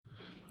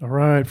All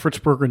right, Fritz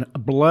Berggren,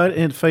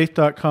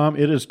 bloodandfaith.com.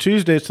 It is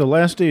Tuesday. It's the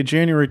last day of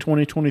January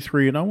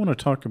 2023, and I want to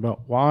talk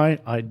about why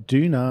I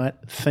do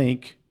not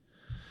think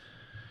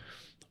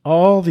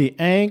all the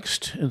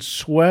angst and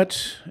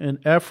sweat and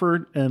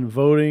effort and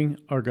voting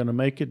are going to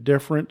make a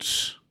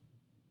difference.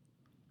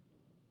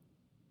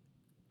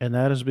 And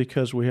that is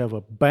because we have a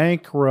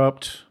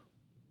bankrupt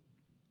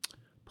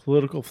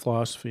political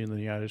philosophy in the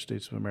United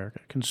States of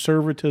America.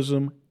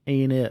 Conservatism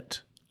ain't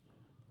it.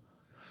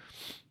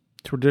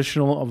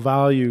 Traditional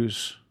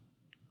values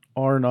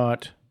are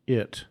not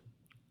it.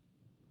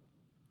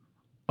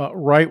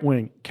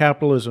 Right-wing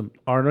capitalism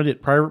are not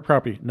it. Private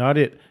property, not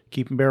it.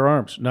 Keep and bear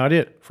arms, not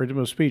it. Freedom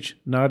of speech,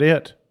 not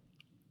it.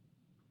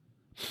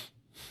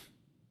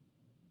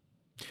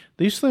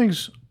 These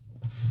things,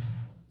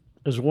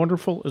 as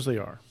wonderful as they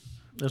are,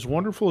 as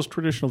wonderful as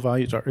traditional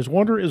values are, as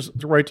wonderful as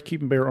the right to keep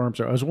and bear arms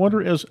are, as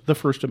wonderful as the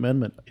First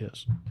Amendment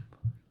is,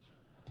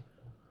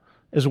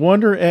 as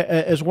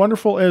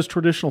wonderful as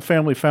traditional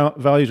family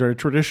values are,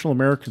 traditional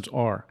Americans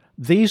are,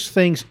 these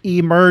things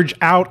emerge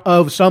out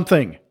of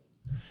something.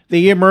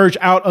 They emerge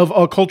out of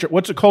a culture.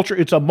 What's a culture?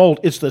 It's a mold.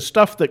 It's the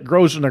stuff that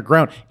grows in the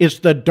ground. It's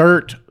the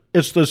dirt.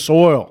 It's the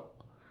soil.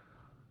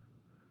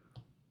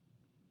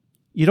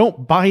 You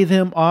don't buy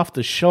them off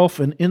the shelf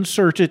and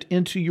insert it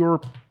into your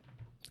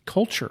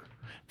culture.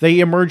 They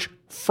emerge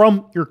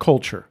from your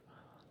culture.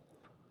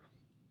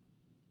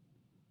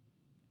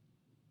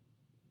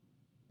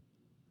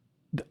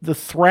 The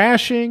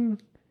thrashing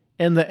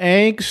and the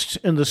angst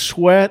and the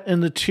sweat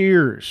and the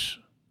tears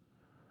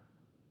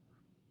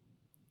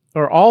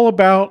are all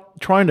about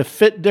trying to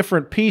fit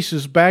different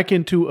pieces back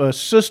into a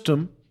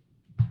system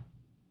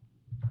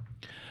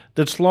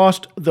that's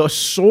lost the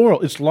soil,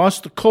 it's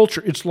lost the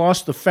culture, it's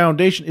lost the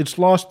foundation, it's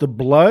lost the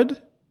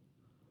blood,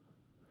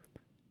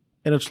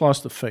 and it's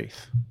lost the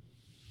faith.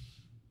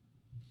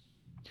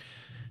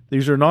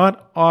 These are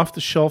not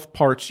off-the-shelf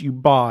parts you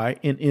buy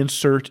and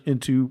insert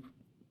into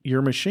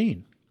your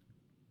machine.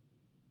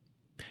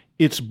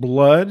 It's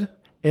blood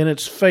and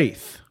it's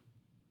faith.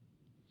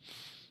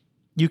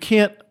 You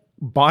can't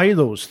buy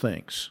those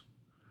things.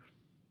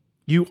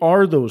 You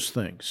are those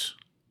things.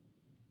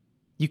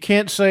 You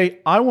can't say,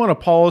 I want a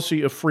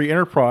policy of free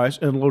enterprise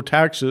and low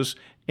taxes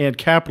and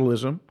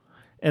capitalism,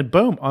 and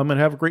boom, I'm going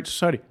to have a great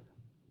society.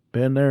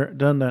 Been there,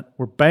 done that.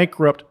 We're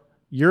bankrupt.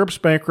 Europe's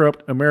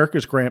bankrupt.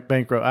 America's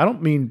bankrupt. I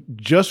don't mean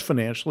just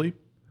financially,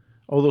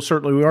 although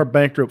certainly we are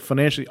bankrupt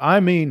financially. I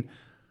mean,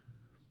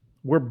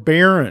 we're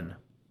barren.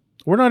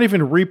 We're not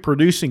even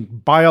reproducing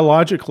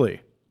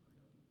biologically.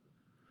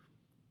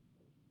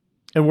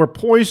 And we're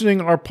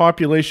poisoning our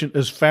population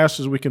as fast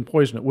as we can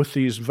poison it with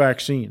these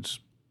vaccines.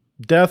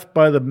 Death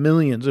by the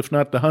millions, if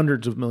not the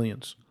hundreds of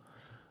millions.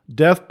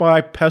 Death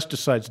by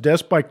pesticides,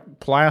 death by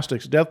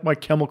plastics, death by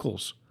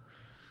chemicals.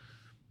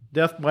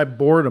 Death by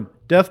boredom,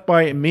 death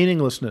by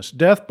meaninglessness,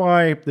 death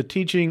by the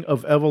teaching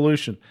of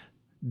evolution,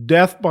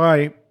 death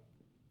by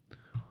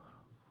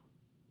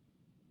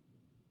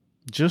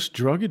just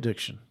drug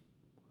addiction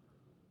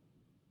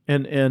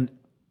and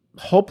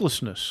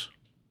hopelessness,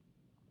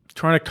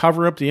 trying to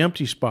cover up the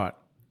empty spot.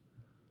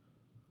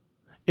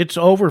 It's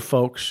over,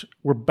 folks.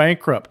 We're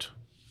bankrupt.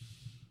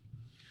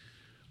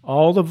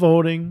 All the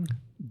voting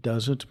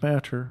doesn't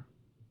matter.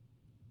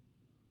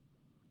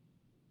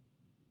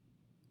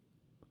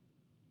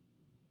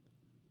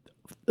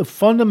 The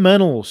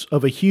fundamentals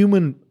of a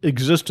human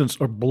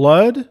existence are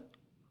blood,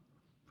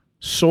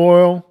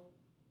 soil,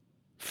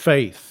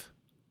 faith.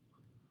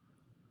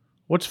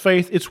 What's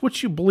faith? It's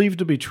what you believe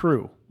to be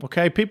true.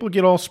 Okay? People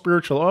get all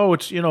spiritual. Oh,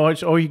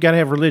 you got to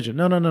have religion.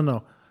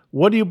 No.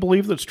 What do you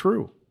believe that's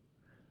true?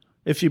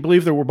 If you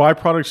believe there were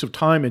byproducts of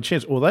time and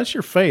chance, well, that's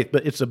your faith,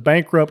 but it's a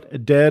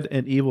bankrupt, dead,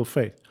 and evil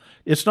faith.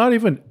 It's not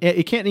even,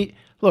 it can't,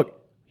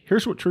 look,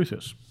 here's what truth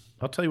is.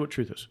 I'll tell you what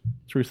truth is.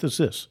 Truth is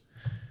this.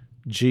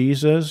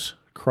 Jesus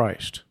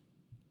Christ.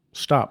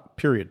 Stop.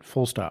 Period.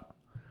 Full stop.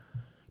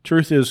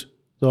 Truth is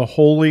the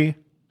Holy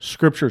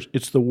Scriptures.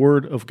 It's the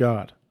Word of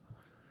God.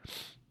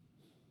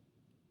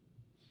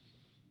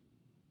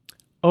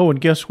 Oh,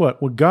 and guess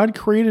what? When God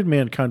created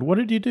mankind, what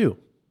did He do?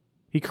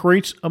 He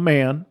creates a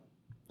man,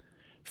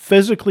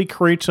 physically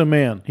creates a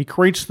man. He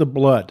creates the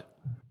blood.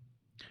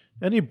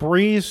 And He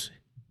breathes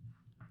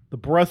the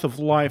breath of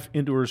life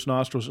into his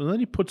nostrils, and then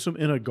He puts him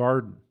in a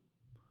garden.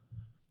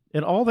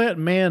 And all that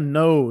man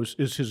knows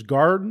is his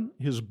garden,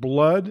 his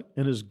blood,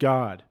 and his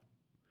God.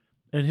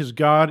 And his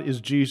God is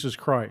Jesus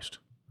Christ.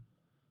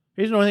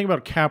 He doesn't know anything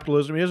about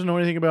capitalism. He doesn't know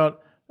anything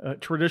about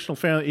traditional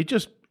family.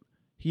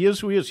 He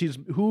is who he is. He's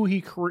who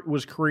he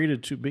was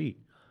created to be.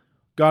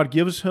 God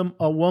gives him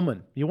a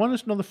woman. You want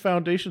us to know the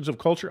foundations of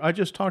culture? I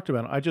just talked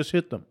about it. I just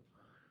hit them.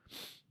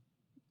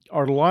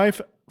 Our life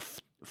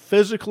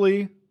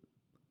physically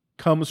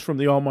comes from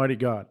the Almighty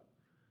God.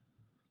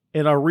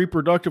 And our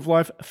reproductive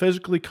life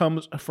physically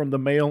comes from the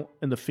male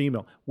and the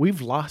female. We've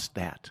lost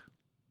that.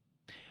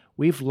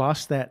 We've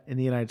lost that in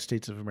the United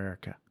States of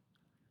America.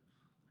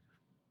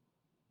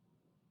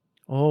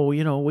 Oh,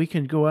 we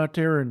can go out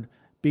there and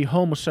be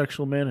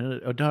homosexual men and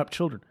adopt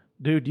children.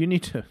 Dude, you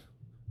need to...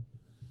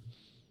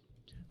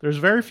 There's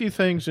very few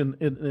things in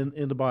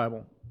the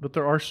Bible, but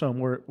there are some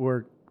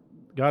where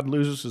God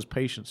loses his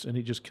patience and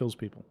he just kills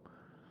people.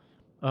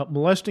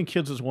 Molesting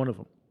kids is one of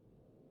them.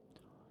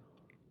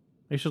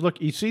 He says,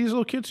 look, you see these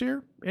little kids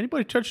here?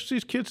 Anybody touches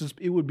these kids,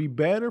 it would be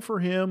better for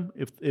him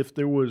if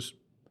there was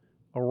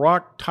a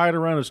rock tied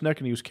around his neck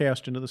and he was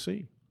cast into the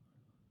sea.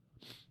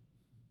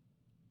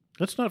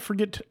 Let's not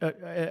forget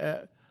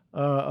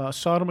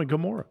Sodom and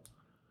Gomorrah.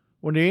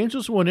 When the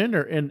angels went in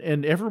there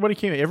and everybody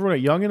came, everybody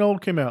young and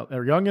old came out.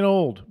 They're young and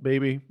old,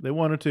 baby. They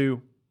wanted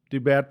to do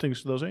bad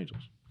things to those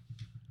angels.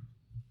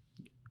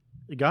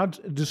 God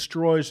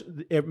destroys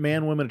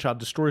man, woman, and child,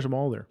 destroys them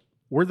all there.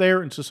 We're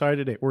there in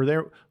society today. We're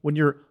there when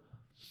you're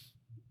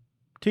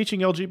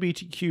teaching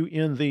LGBTQ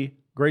in the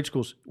grade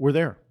schools. We're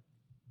there.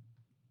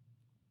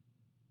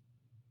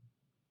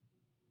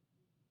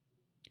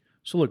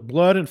 So look,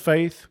 blood and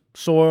faith,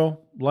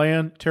 soil,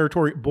 land,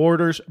 territory,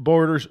 borders.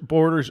 Borders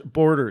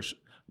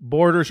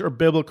are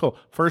biblical.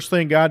 First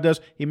thing God does,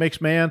 he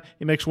makes man,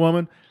 he makes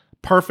woman,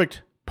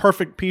 perfect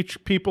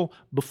people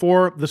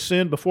before the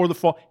sin, before the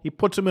fall. He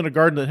puts them in a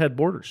garden that had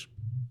borders.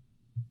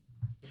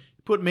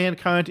 He put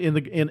mankind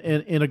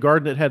in a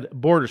garden that had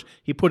borders.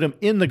 He put him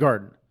in the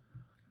garden.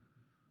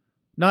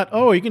 Not,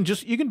 you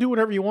can do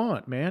whatever you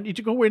want, man. You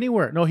can go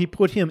anywhere. No, he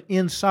put him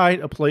inside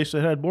a place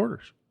that had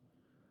borders.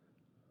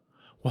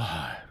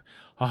 Why?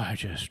 I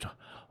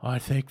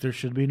think there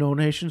should be no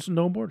nations and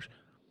no borders.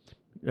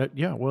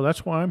 Yeah, well,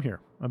 that's why I'm here.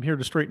 I'm here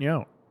to straighten you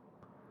out.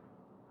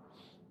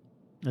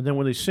 And then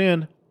when they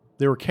sinned,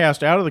 they were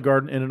cast out of the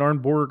garden, and an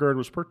armed border guard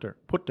was put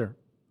there.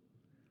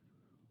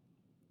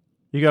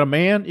 You got a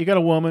man, you got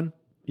a woman,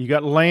 you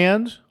got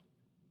land,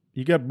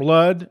 you got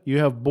blood, you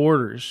have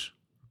borders.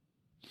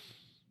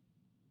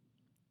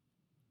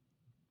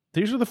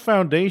 These are the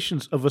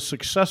foundations of a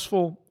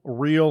successful,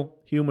 real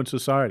human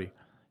society.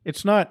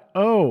 It's not,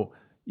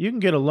 you can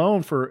get a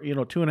loan for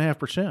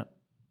 2.5%.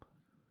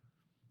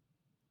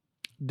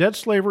 Debt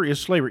slavery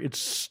is slavery.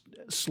 It's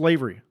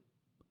slavery.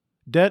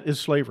 Debt is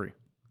slavery.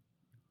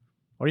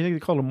 Why do you think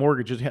they call it a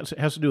mortgage? It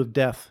has to do with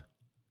death.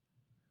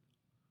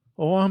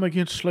 I'm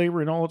against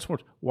slavery and all its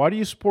forms. Why do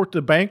you support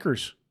the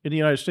bankers in the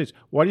United States?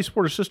 Why do you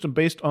support a system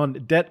based on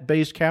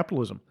debt-based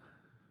capitalism?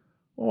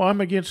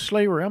 I'm against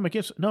slavery.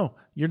 No,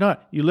 you're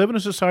not. You live in a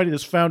society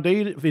that's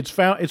founded.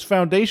 Its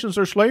foundations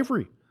are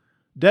slavery.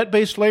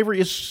 Debt-based slavery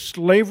is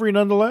slavery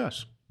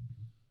nonetheless.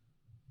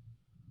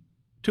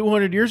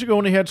 200 years ago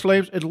when they had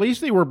slaves, at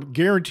least they were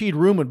guaranteed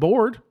room and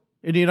board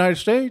in the United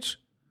States.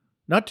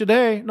 Not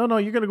today. No,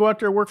 you're going to go out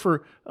there and work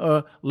for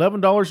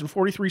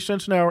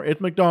 $11.43 an hour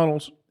at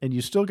McDonald's, and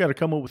you still got to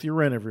come up with your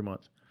rent every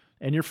month,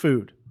 and your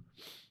food,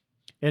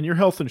 and your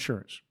health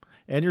insurance,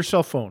 and your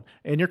cell phone,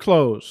 and your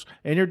clothes,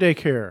 and your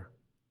daycare.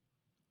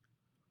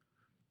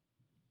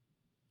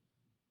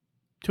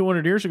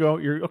 200 years ago,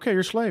 you're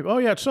a slave. Oh,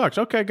 yeah, it sucks.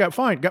 Okay, got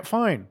fine.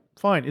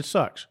 Fine, it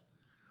sucks.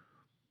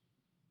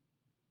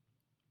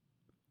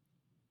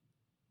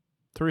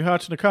 3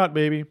 hots and a cot,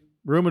 baby.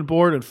 Room and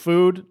board and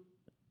food.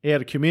 You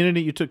had a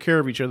community. You took care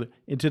of each other.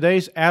 In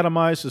today's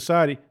atomized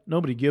society,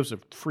 nobody gives a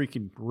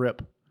freaking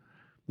rip.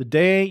 The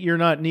day you're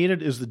not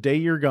needed is the day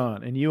you're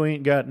gone, and you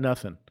ain't got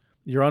nothing.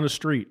 You're on the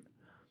street.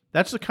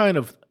 That's the kind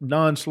of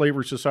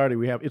non-slavery society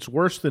we have. It's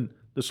worse than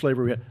the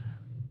slavery we had.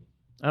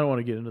 I don't want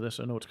to get into this.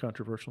 I know it's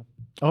controversial.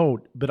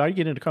 But I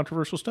get into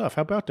controversial stuff.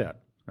 How about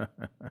that?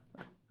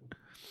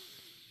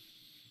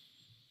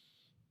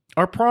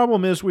 Our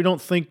problem is we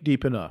don't think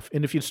deep enough.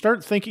 And if you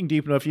start thinking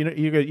deep enough,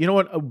 you know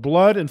what?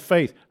 Blood and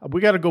faith.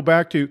 We got to go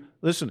back to,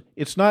 listen,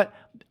 it's not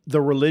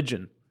the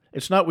religion.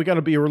 It's not we got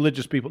to be a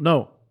religious people.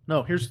 No.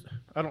 I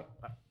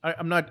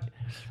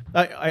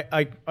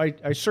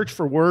search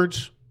for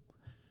words,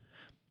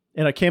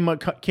 and I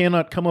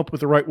cannot come up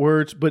with the right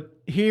words. But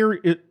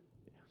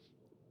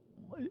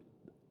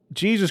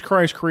Jesus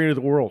Christ created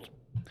the world.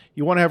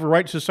 You want to have a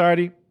right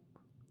society?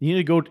 You need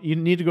to go to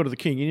the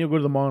king. You need to go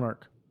to the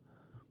monarch.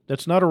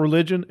 That's not a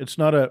religion. It's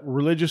not a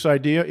religious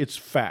idea. It's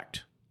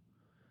fact.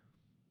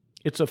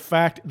 It's a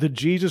fact that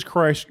Jesus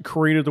Christ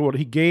created the world.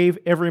 He gave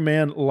every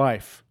man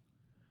life.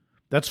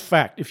 That's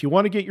fact. If you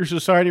want to get your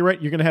society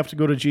right, you're going to have to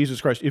go to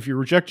Jesus Christ. If you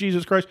reject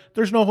Jesus Christ,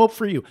 there's no hope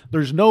for you.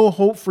 There's no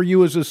hope for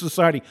you as a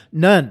society.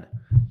 None.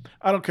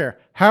 I don't care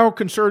how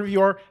conservative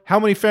you are, how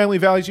many family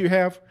values you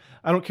have.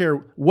 I don't care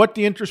what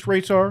the interest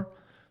rates are,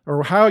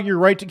 or how your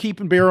right to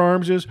keep and bear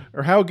arms is,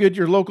 or how good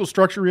your local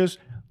structure is.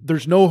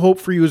 There's no hope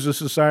for you as a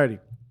society.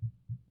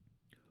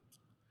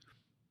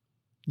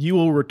 You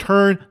will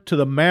return to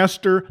the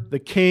Master, the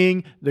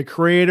King, the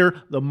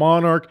Creator, the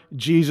Monarch,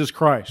 Jesus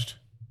Christ.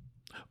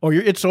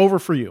 It's over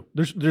for you.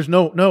 There's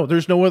no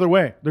other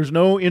way. There's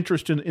no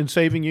interest in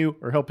saving you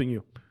or helping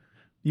you.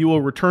 You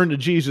will return to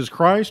Jesus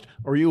Christ,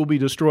 or you will be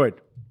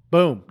destroyed.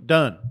 Boom,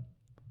 done.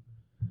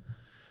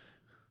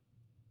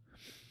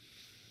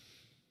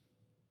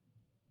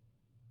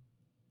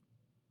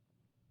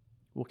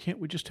 Well, can't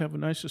we just have a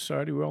nice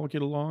society where we all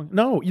get along?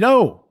 No.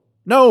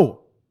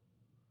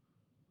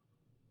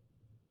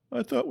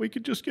 I thought we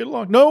could just get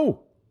along.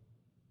 No.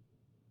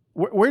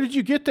 Where did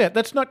you get that?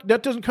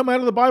 That doesn't come out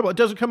of the Bible. It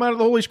doesn't come out of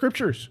the Holy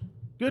Scriptures.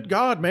 Good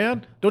God,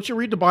 man. Don't you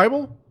read the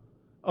Bible?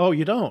 Oh,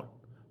 you don't?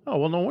 Oh,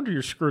 well, no wonder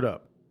you're screwed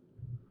up.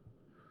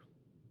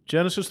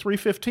 Genesis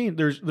 3:15,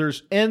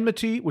 there's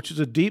enmity, which is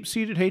a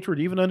deep-seated hatred,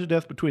 even unto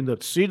death, between the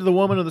seed of the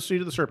woman and the seed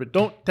of the serpent.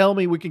 Don't tell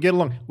me we can get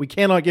along. We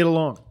cannot get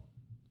along.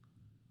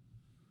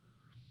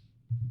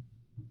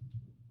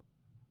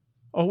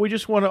 Oh, we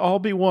just want to all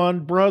be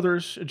one,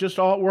 brothers.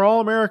 We're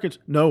all Americans.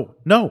 No,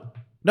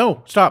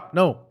 stop,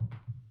 no.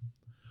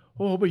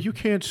 Oh, but you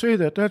can't say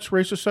that. That's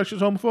racist, sexist,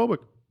 homophobic.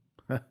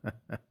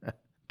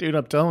 Dude,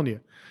 I'm telling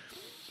you.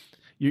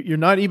 You're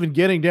not even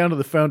getting down to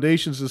the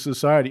foundations of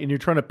society, and you're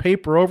trying to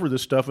paper over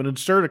this stuff and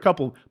insert a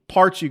couple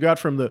parts you got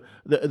from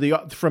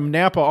from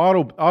Napa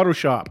Auto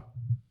Shop.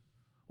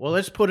 Well,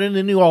 let's put in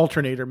a new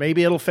alternator.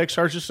 Maybe it'll fix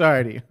our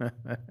society.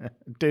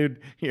 Dude,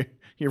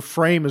 your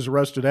frame is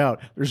rusted out.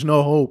 There's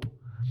no hope.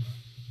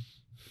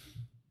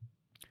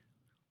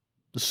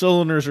 The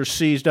cylinders are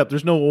seized up.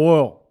 There's no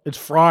oil. It's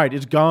fried.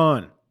 It's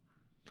gone.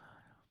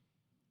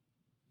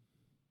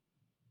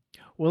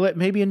 Well,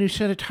 maybe a new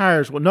set of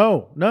tires. Well,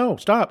 no,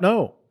 stop,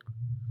 no.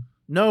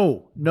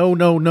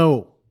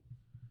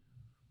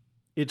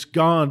 It's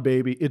gone,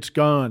 baby. It's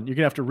gone. You're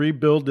going to have to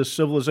rebuild this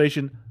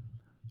civilization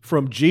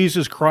from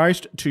Jesus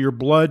Christ to your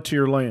blood to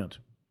your land.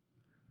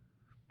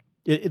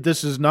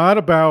 This is not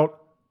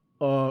about,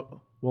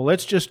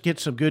 let's just get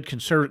some good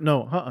conservative.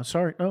 No,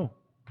 sorry, no.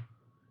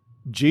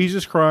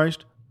 Jesus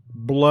Christ,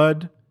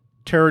 blood,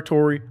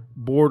 territory,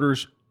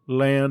 borders,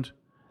 land,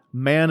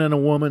 man and a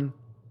woman.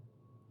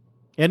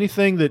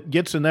 Anything that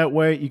gets in that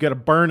way, you got to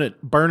burn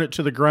it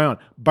to the ground.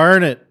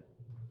 Burn it.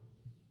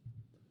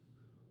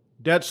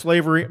 Debt,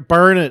 slavery,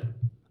 burn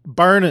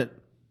it.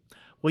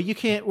 Well, you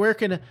can't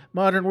work in a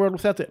modern world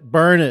without that.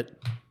 Burn it.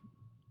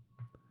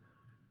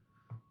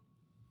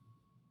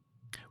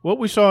 What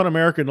we saw in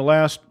America in the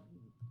last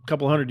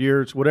couple hundred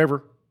years,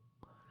 whatever,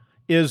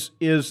 is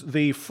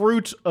the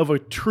fruits of a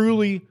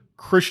truly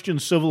Christian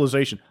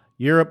civilization.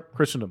 Europe,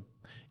 Christendom.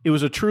 It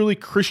was a truly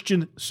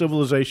Christian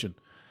civilization.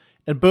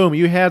 And boom,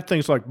 you had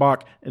things like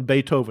Bach and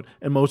Beethoven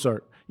and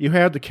Mozart. You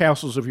had the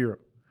castles of Europe.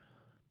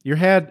 You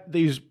had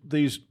these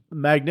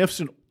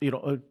magnificent,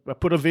 I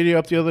put a video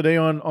up the other day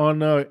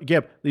on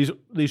Gab,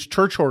 these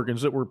church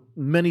organs that were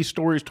many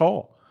stories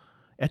tall.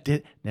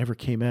 That never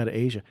came out of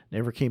Asia,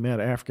 never came out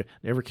of Africa,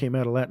 never came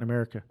out of Latin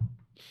America,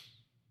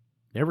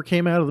 never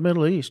came out of the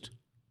Middle East,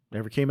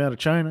 never came out of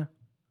China.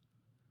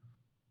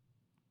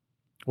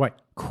 Why?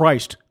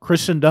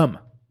 Christendom.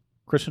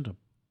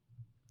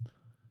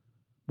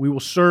 We will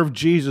serve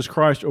Jesus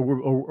Christ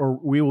or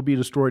we will be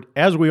destroyed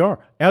as we are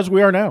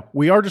now.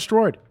 We are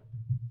destroyed.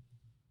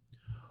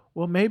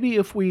 Well, maybe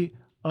if we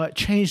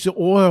change the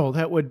oil,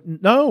 that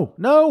would... No.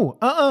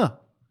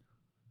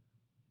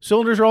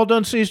 Cylinders are all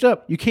done, seized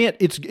up. You can't...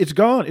 It's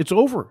gone. It's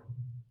over.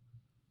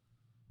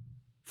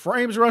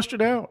 Frames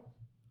rusted out.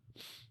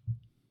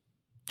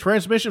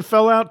 Transmission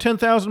fell out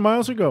 10,000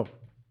 miles ago.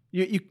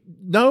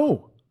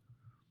 No.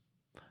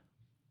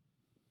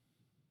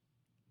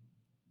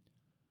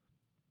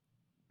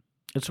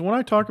 And so when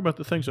I talk about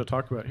the things I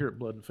talk about here at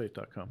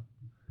bloodandfaith.com,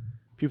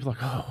 people are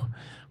like, oh,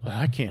 well,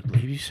 I can't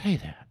believe you say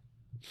that.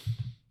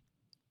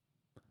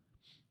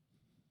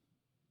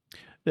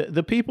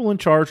 The people in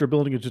charge are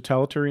building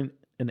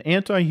an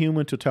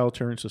anti-human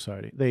totalitarian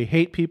society. They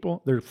hate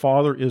people. Their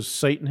father is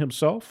Satan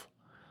himself.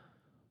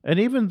 And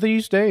even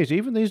these days,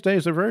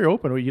 they're very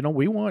open.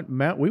 We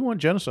want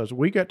genocide.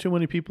 We got too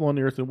many people on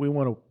the earth, and we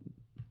want to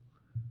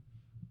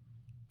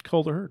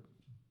cull the herd.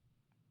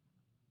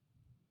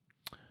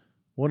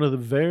 One of the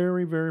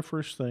very, very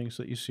first things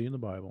that you see in the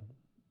Bible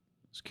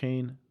is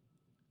Cain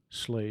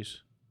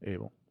slays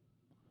Abel,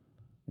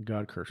 and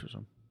God curses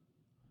him.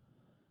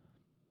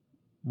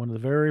 One of the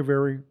very,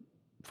 very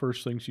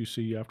first things you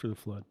see after the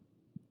flood,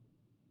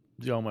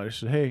 the Almighty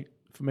said, hey,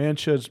 if a man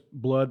sheds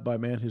blood, by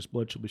man his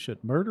blood shall be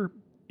shed. Murder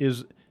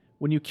is,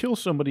 when you kill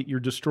somebody,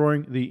 you're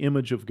destroying the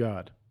image of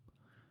God.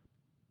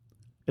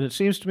 And it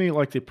seems to me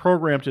like the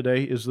program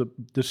today is the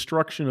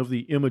destruction of the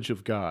image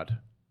of God.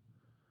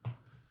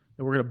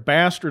 And we're going to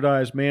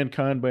bastardize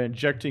mankind by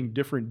injecting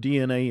different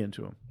DNA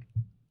into them.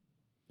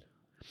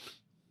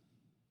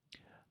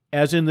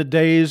 As in the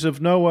days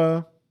of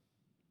Noah.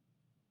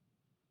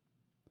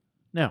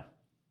 Now,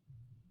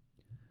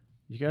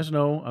 you guys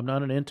know I'm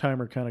not an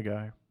end-timer kind of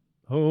guy.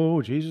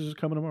 Oh, Jesus is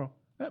coming tomorrow.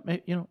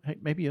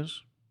 Maybe he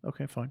is.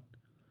 Okay, fine.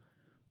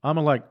 I'm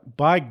like,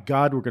 by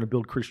God, we're going to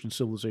build Christian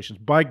civilizations.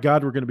 By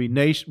God, we're going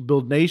to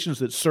build nations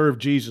that serve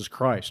Jesus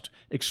Christ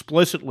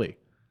explicitly.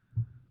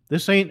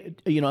 This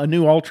ain't, a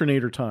new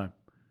alternator time.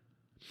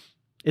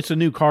 It's a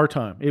new car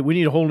time. We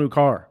need a whole new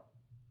car.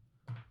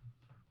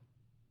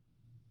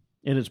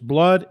 And it's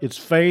blood, it's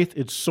faith,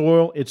 it's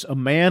soil, it's a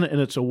man and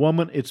it's a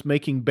woman, it's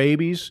making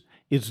babies,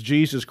 it's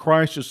Jesus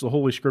Christ, it's the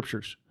Holy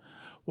Scriptures.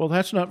 Well,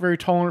 that's not very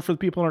tolerant for the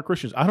people who aren't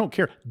Christians. I don't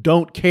care.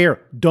 Don't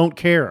care.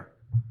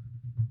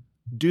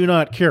 Do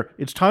not care.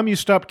 It's time you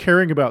stop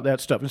caring about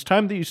that stuff. It's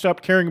time that you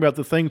stop caring about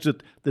the things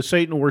that the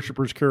Satan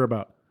worshipers care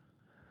about.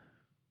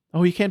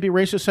 Oh, you can't be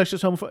racist,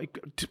 sexist,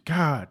 homophobic.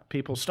 God,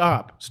 people,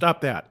 stop.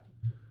 Stop that.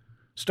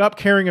 Stop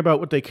caring about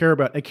what they care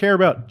about. They care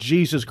about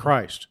Jesus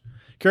Christ.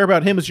 Care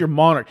about him as your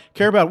monarch.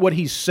 Care about what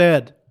he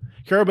said.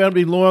 Care about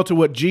being loyal to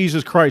what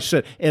Jesus Christ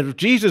said. And if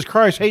Jesus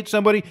Christ hates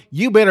somebody,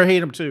 you better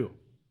hate him too.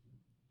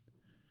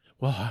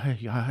 Well,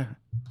 yeah,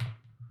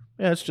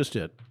 that's just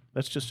it.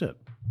 That's just it.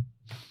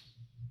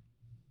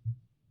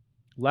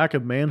 Lack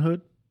of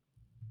manhood.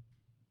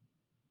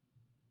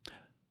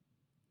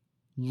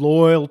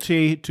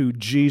 Loyalty to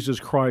Jesus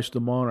Christ,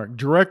 the monarch.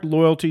 Direct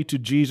loyalty to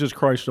Jesus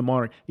Christ, the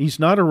monarch. He's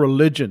not a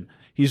religion.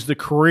 He's the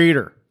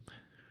creator.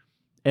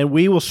 And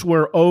we will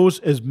swear oaths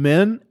as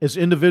men, as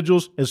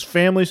individuals, as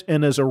families,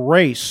 and as a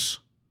race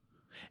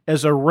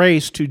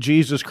to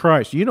Jesus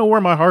Christ. You know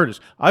where my heart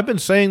is. I've been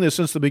saying this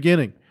since the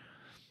beginning.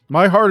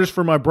 My heart is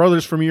for my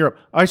brothers from Europe.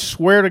 I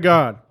swear to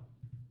God.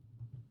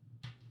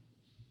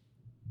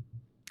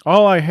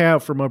 All I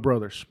have for my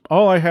brothers,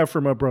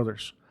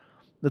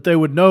 that they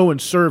would know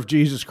and serve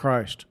Jesus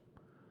Christ.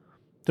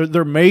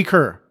 Their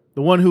maker,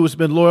 the one who has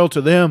been loyal to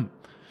them,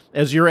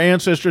 as your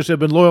ancestors have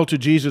been loyal to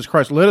Jesus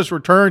Christ. Let us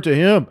return to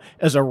him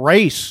as a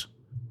race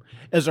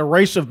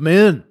of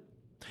men,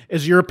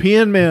 as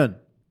European men,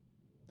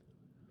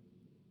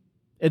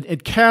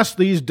 and cast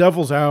these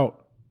devils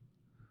out.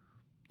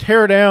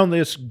 Tear down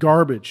this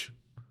garbage.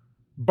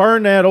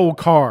 Burn that old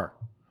car.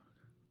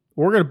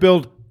 We're going to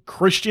build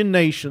Christian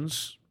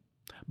nations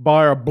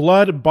by our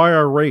blood and by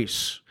our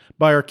race,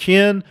 by our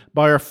kin,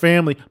 by our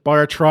family, by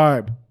our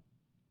tribe.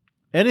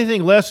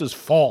 Anything less is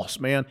false,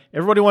 man.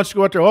 Everybody wants to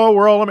go out there, oh,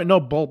 we're all, no,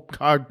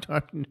 God,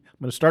 I'm going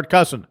to start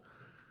cussing.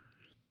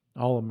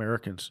 All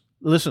Americans.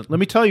 Listen, let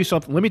me tell you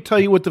something. Let me tell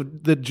you what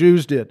the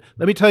Jews did.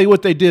 Let me tell you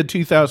what they did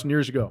 2,000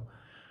 years ago.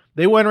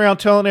 They went around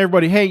telling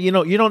everybody, hey, you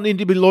don't need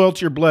to be loyal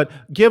to your blood.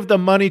 Give the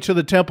money to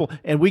the temple,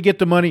 and we get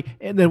the money,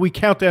 and then we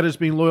count that as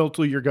being loyal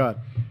to your God.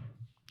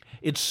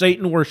 It's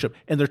Satan worship,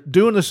 and they're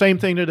doing the same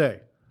thing today.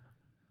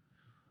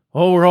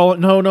 Oh, we're all,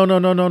 no,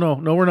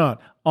 we're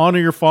not. Honor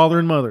your father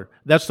and mother.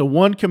 That's the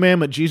one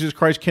commandment Jesus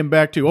Christ came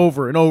back to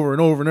over and over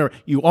and over and over.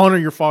 You honor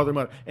your father and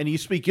mother. And you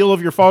speak ill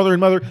of your father and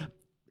mother,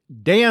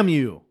 damn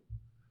you.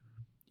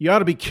 You ought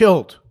to be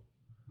killed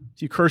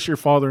if you curse your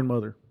father and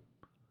mother.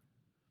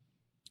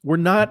 We're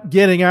not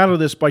getting out of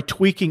this by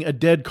tweaking a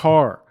dead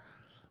car.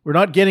 We're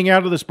not getting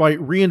out of this by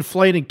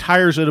reinflating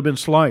tires that have been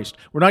sliced.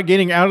 We're not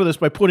getting out of this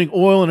by putting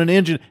oil in an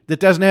engine that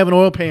doesn't have an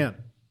oil pan.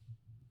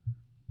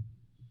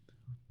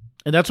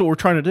 And that's what we're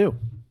trying to do.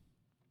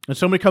 And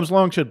somebody comes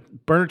along and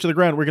said, burn it to the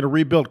ground. We're going to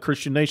rebuild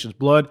Christian nations.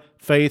 Blood,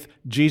 faith,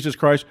 Jesus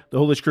Christ, the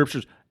Holy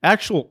Scriptures,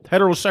 actual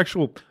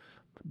heterosexual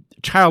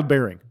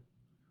childbearing,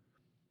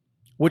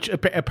 which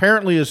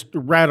apparently is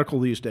radical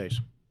these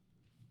days.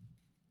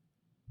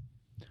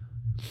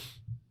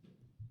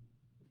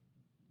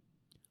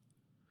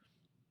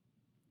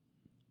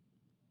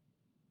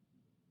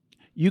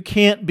 You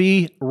can't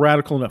be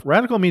radical enough.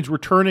 Radical means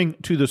returning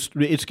to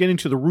it's getting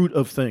to the root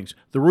of things.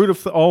 The root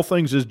of all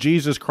things is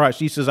Jesus Christ.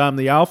 He says, I'm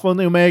the Alpha and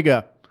the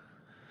Omega.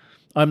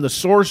 I'm the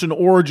source and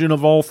origin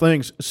of all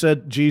things,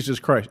 said Jesus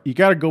Christ. You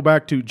got to go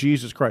back to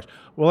Jesus Christ.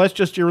 Well, that's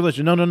just your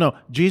religion. No.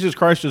 Jesus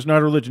Christ is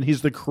not a religion.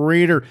 He's the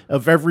creator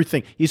of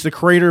everything. He's the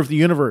creator of the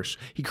universe.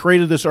 He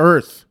created this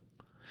earth.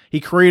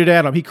 He created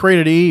Adam. He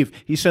created Eve.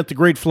 He sent the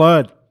great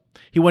flood.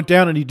 He went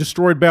down and he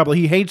destroyed Babylon.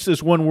 He hates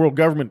this one world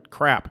government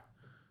crap.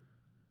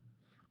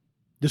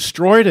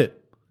 Destroyed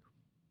it.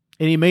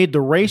 And he made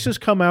the races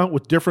come out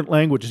with different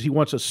languages. He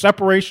wants a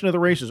separation of the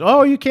races.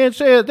 Oh, you can't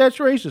say it. That's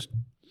racist.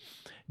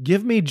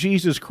 Give me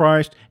Jesus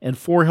Christ and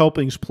 4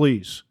 helpings,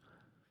 please.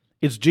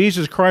 It's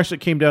Jesus Christ that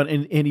came down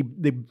and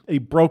he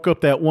broke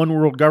up that one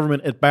world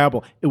government at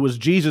Babel. It was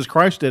Jesus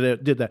Christ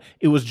that did that.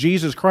 It was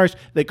Jesus Christ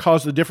that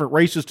caused the different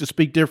races to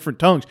speak different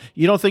tongues.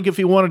 You don't think if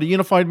he wanted to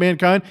unify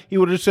mankind, he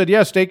would have said,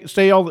 yes,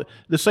 stay all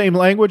the same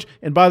language,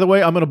 and by the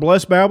way, I'm going to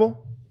bless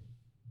Babel?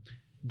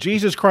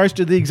 Jesus Christ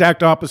did the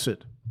exact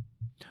opposite.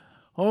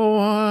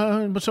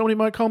 Oh, but somebody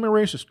might call me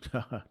racist.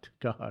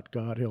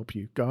 God help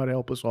you. God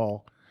help us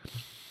all.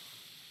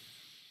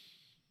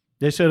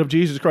 They said of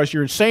Jesus Christ,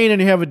 you're insane and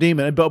you have a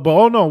demon. But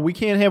oh no, we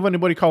can't have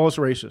anybody call us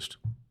racist.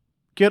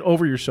 Get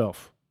over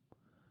yourself.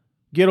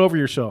 Get over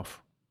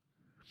yourself.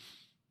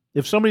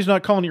 If somebody's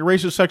not calling you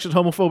racist, sexist,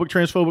 homophobic,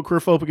 transphobic,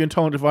 queerphobic,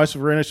 intolerant,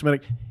 divisive, or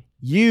anti-Semitic,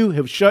 you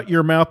have shut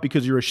your mouth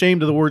because you're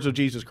ashamed of the words of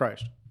Jesus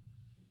Christ.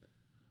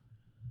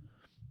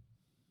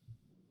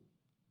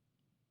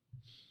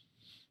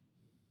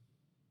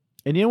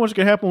 And you know what's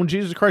going to happen when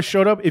Jesus Christ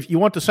showed up? If you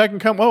want the second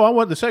coming, I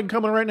want the second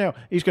coming right now.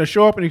 He's going to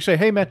show up and he's going to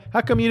say, hey man,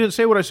 how come you didn't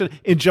say what I said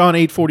in John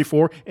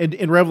 8:44 and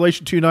in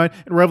Revelation 2:9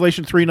 and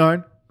Revelation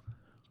 3:9?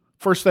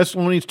 1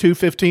 Thessalonians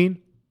 2:15?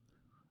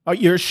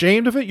 You're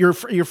ashamed of it? You're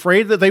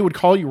afraid that they would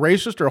call you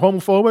racist or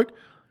homophobic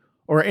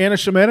or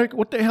anti-Semitic?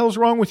 What the hell is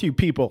wrong with you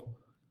people?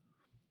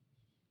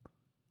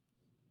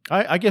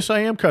 I guess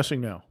I am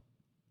cussing now.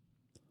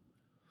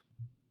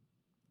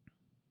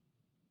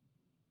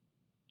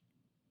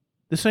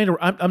 This ain't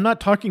I'm not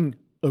talking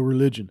a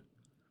religion.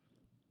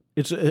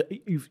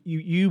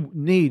 You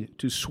need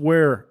to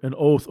swear an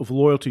oath of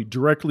loyalty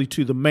directly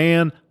to the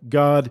man,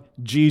 God,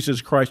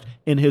 Jesus Christ,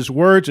 in His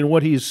words and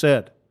what He has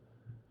said.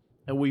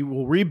 And we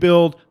will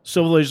rebuild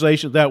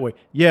civilization that way.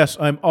 Yes,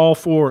 I'm all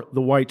for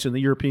the whites and the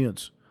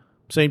Europeans.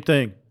 Same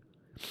thing.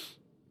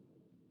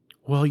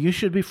 Well, you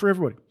should be for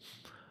everybody.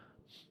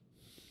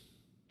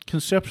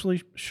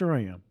 Conceptually, sure I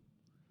am.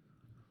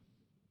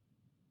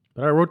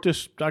 But I wrote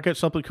this, I got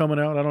something coming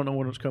out. I don't know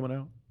when it's coming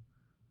out.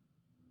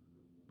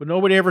 But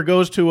nobody ever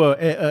goes to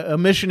a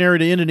missionary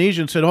to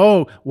Indonesia and said,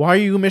 oh, why are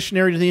you a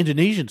missionary to the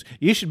Indonesians?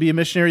 You should be a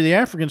missionary to the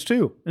Africans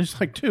too. And it's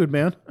like, dude,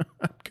 man,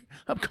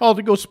 I'm called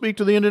to go speak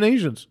to the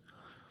Indonesians.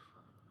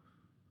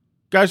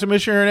 Guy's a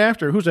missionary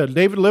after. Who's that?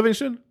 David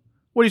Livingston?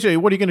 What do you say?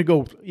 What are you going to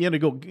go? You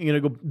going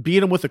to go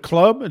beat him with a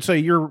club and say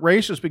you're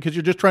racist because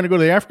you're just trying to go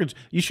to the Africans?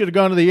 You should have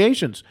gone to the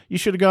Asians. You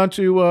should have gone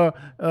to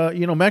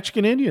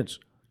Mexican Indians.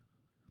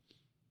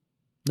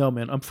 No,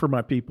 man, I'm for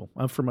my people.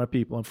 I'm for my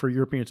people. I'm for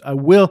Europeans. I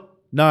will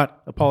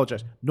not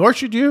apologize, nor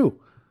should you.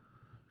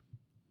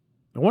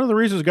 And one of the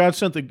reasons God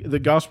sent the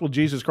gospel of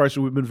Jesus Christ is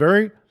we've been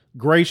very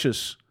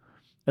gracious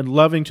and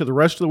loving to the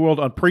rest of the world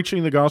on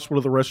preaching the gospel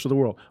to the rest of the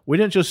world. We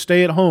didn't just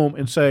stay at home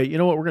and say, you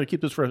know what, we're going to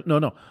keep this for us.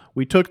 No.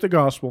 We took the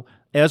gospel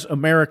as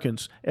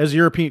Americans, as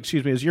Europeans,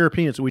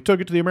 and we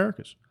took it to the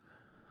Americas.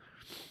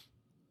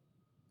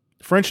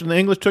 The French and the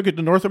English took it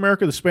to North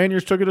America. The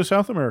Spaniards took it to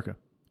South America.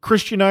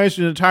 Christianized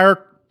an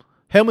entire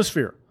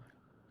hemisphere.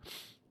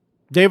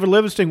 David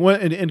Livingstone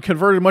went and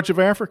converted much of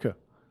Africa.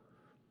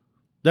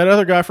 That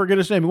other guy, I forget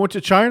his name, he went to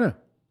China.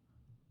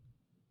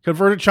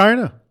 Converted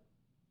China.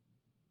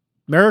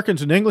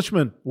 Americans and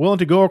Englishmen willing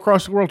to go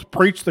across the world to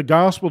preach the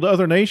gospel to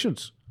other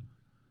nations.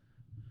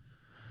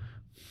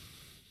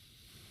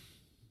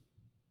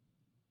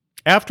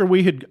 After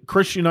we had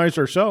Christianized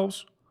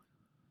ourselves.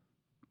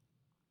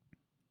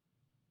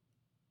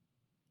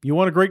 You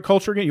want a great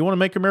culture again? You want to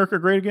make America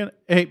great again?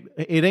 Hey,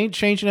 it ain't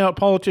changing out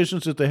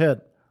politicians at the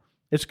head.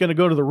 It's going to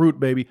go to the root,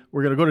 baby.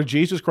 We're going to go to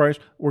Jesus Christ.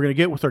 We're going to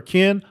get with our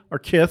kin, our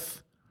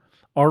kith,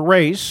 our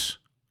race.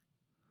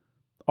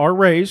 Our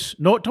race.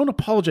 No, don't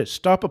apologize.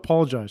 Stop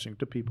apologizing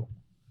to people.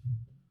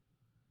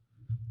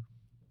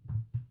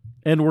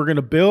 And we're going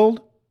to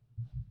build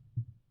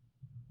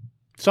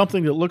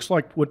something that looks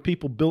like what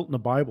people built in the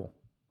Bible.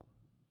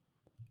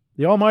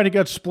 The Almighty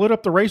God split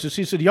up the races.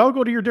 He said, y'all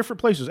go to your different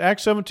places.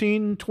 Acts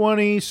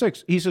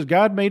 17:26. He says,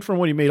 God made from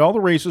what He made all the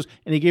races,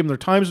 and He gave them their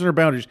times and their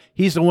boundaries.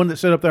 He's the one that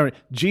set up boundaries.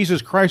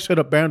 Jesus Christ set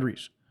up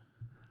boundaries.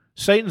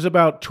 Satan's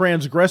about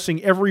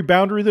transgressing every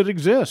boundary that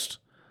exists.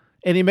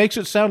 And he makes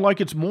it sound like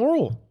it's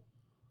moral.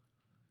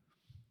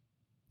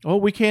 Oh,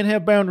 we can't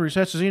have boundaries.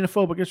 That's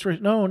xenophobic. It's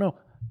racist. No.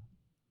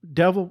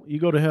 Devil, you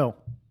go to hell.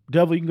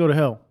 Devil, you can go to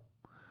hell.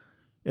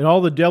 And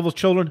all the devil's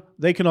children,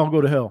 they can all go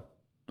to hell.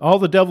 All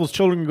the devil's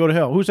children can go to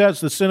hell. Who's that?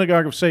 It's the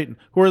synagogue of Satan.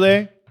 Who are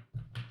they?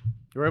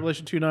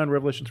 Revelation 2:9,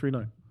 Revelation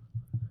 3:9.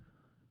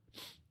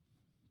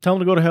 Tell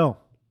them to go to hell.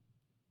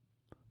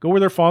 Go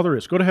where their father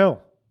is. Go to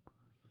hell.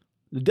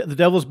 The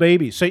devil's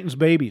babies, Satan's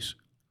babies.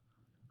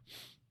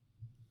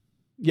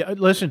 Yeah,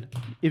 listen,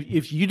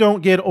 if you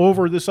don't get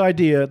over this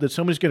idea that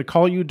somebody's going to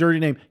call you a dirty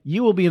name,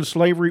 you will be in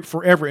slavery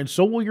forever, and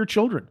so will your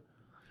children.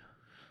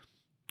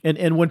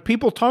 And when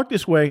people talk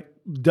this way,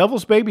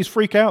 devil's babies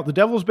freak out. The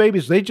devil's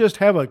babies, they just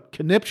have a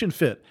conniption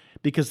fit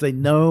because they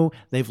know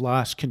they've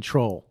lost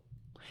control.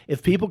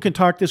 If people can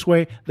talk this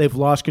way, they've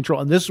lost control.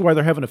 And this is why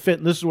they're having a fit,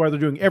 and this is why they're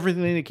doing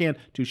everything they can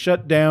to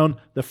shut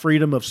down the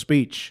freedom of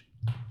speech.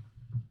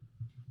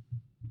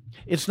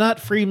 It's not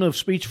freedom of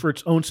speech for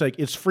its own sake.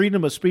 It's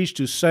freedom of speech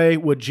to say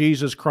what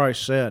Jesus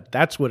Christ said.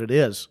 That's what it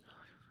is.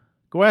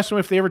 Go ask them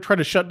if they ever try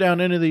to shut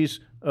down any of these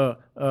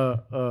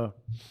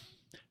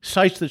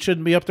sites that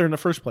shouldn't be up there in the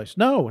first place.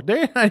 No,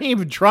 they're not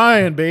even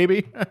trying,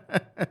 baby.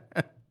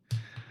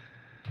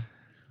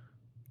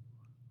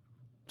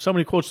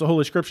 Somebody quotes the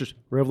Holy Scriptures.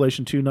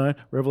 Revelation 2:9,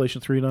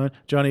 Revelation 3:9,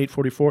 John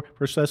 8:44,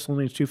 1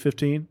 Thessalonians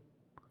 2:15,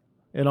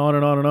 and on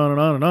and on and on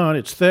and on and on.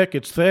 It's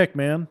thick,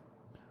 man.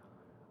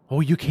 Oh,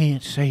 you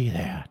can't say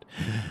that.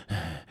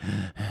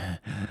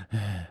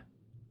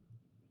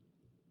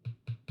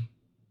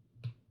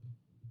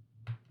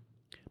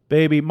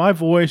 Baby, my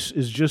voice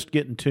is just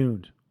getting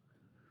tuned.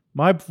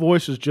 My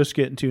voice is just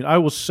getting tuned. I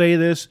will say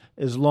this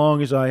as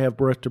long as I have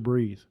breath to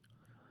breathe.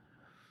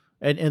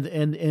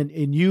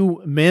 And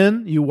you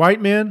men, you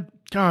white men,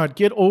 God,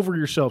 get over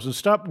yourselves and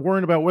stop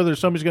worrying about whether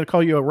somebody's going to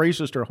call you a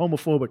racist or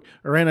homophobic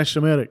or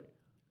anti-Semitic.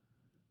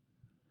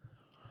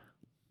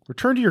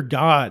 Return to your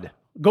God.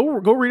 Go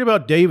read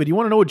about David. You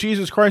want to know what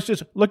Jesus Christ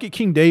is? Look at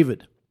King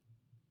David.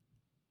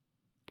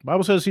 The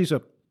Bible says he's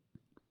a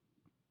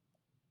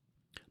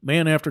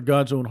man after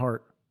God's own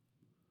heart.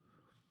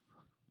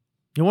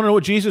 You want to know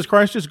what Jesus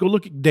Christ is? Go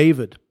look at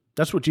David.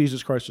 That's what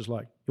Jesus Christ is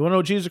like. You want to know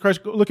what Jesus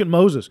Christ? Go look at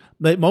Moses.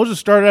 Moses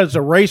started out as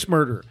a race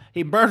murderer.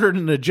 He murdered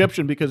an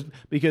Egyptian because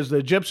the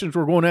Egyptians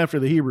were going after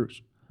the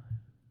Hebrews.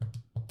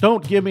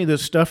 Don't give me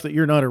this stuff that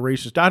you're not a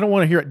racist. I don't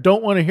want to hear it.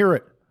 Don't want to hear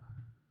it.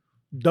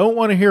 Don't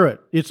want to hear it.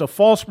 It's a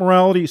false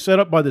morality set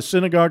up by the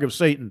synagogue of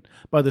Satan,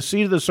 by the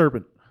seed of the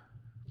serpent.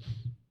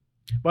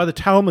 by the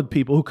Talmud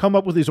people who come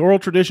up with these oral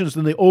traditions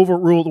and they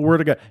overrule the Word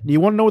of God. And you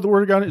want to know what the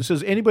Word of God is? It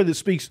says anybody that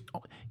speaks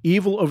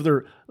evil of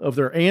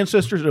their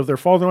ancestors, of their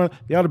father,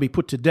 they ought to be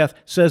put to death,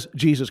 says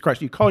Jesus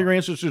Christ. You call your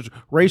ancestors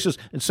racist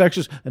and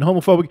sexist and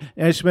homophobic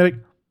and anti-Semitic,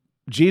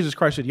 Jesus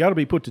Christ said you ought to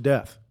be put to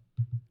death.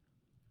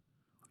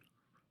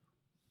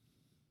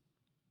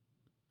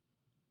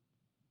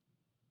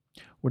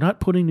 We're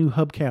not putting new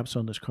hubcaps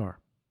on this car.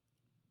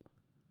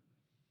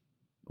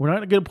 We're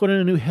not going to put in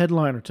a new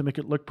headliner to make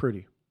it look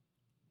pretty.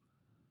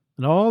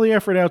 And all the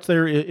effort out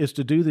there is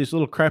to do these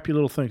little crappy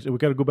little things. We've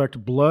got to go back to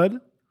blood,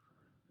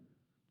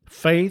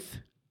 faith,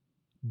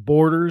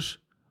 borders,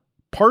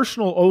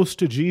 personal oaths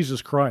to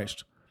Jesus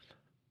Christ,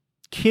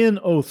 kin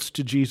oaths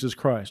to Jesus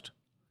Christ,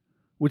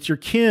 with your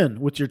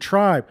kin, with your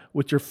tribe,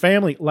 with your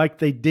family, like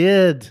they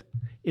did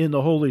in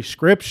the Holy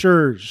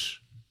Scriptures.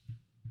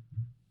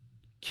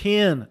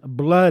 Kin,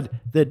 blood,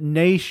 that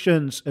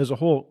nations as a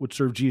whole would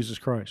serve Jesus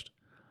Christ.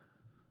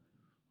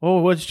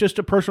 Oh, it's just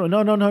a personal.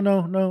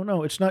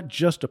 No. It's not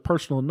just a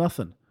personal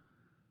nothing.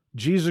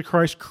 Jesus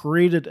Christ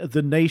created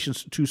the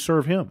nations to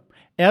serve him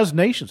as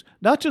nations,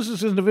 not just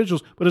as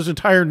individuals, but as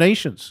entire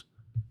nations.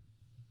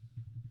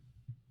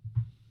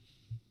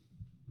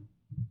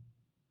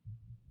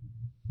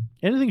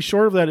 Anything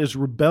short of that is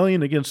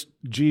rebellion against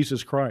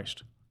Jesus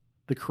Christ,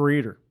 the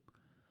Creator.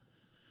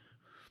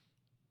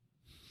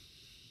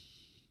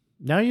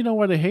 Now you know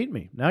why they hate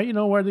me. Now you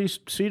know why the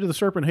seed of the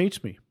serpent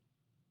hates me.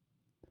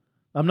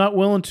 I'm not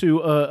willing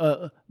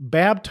to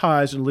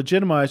baptize and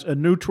legitimize a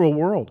neutral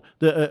world,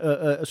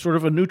 sort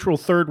of a neutral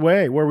third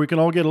way where we can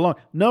all get along.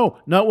 No,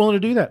 not willing to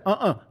do that.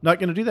 Not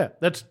going to do that.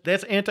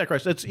 That's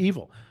Antichrist. That's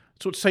evil.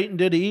 That's what Satan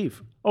did to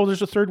Eve. Oh,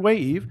 there's a third way,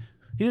 Eve.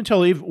 He didn't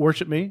tell Eve,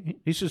 worship me.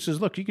 He just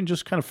says, look, you can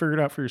just kind of figure it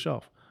out for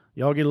yourself.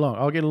 Y'all get along.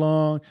 I'll get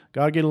along.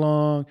 God get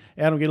along.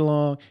 Adam get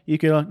along. You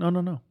get along.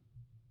 No.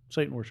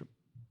 Satan worship.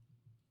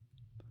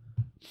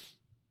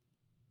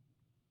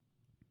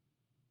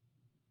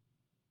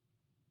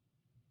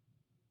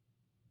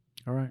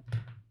 All right.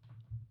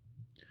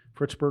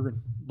 Fritz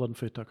Bergen,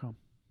 bloodandfaith.com.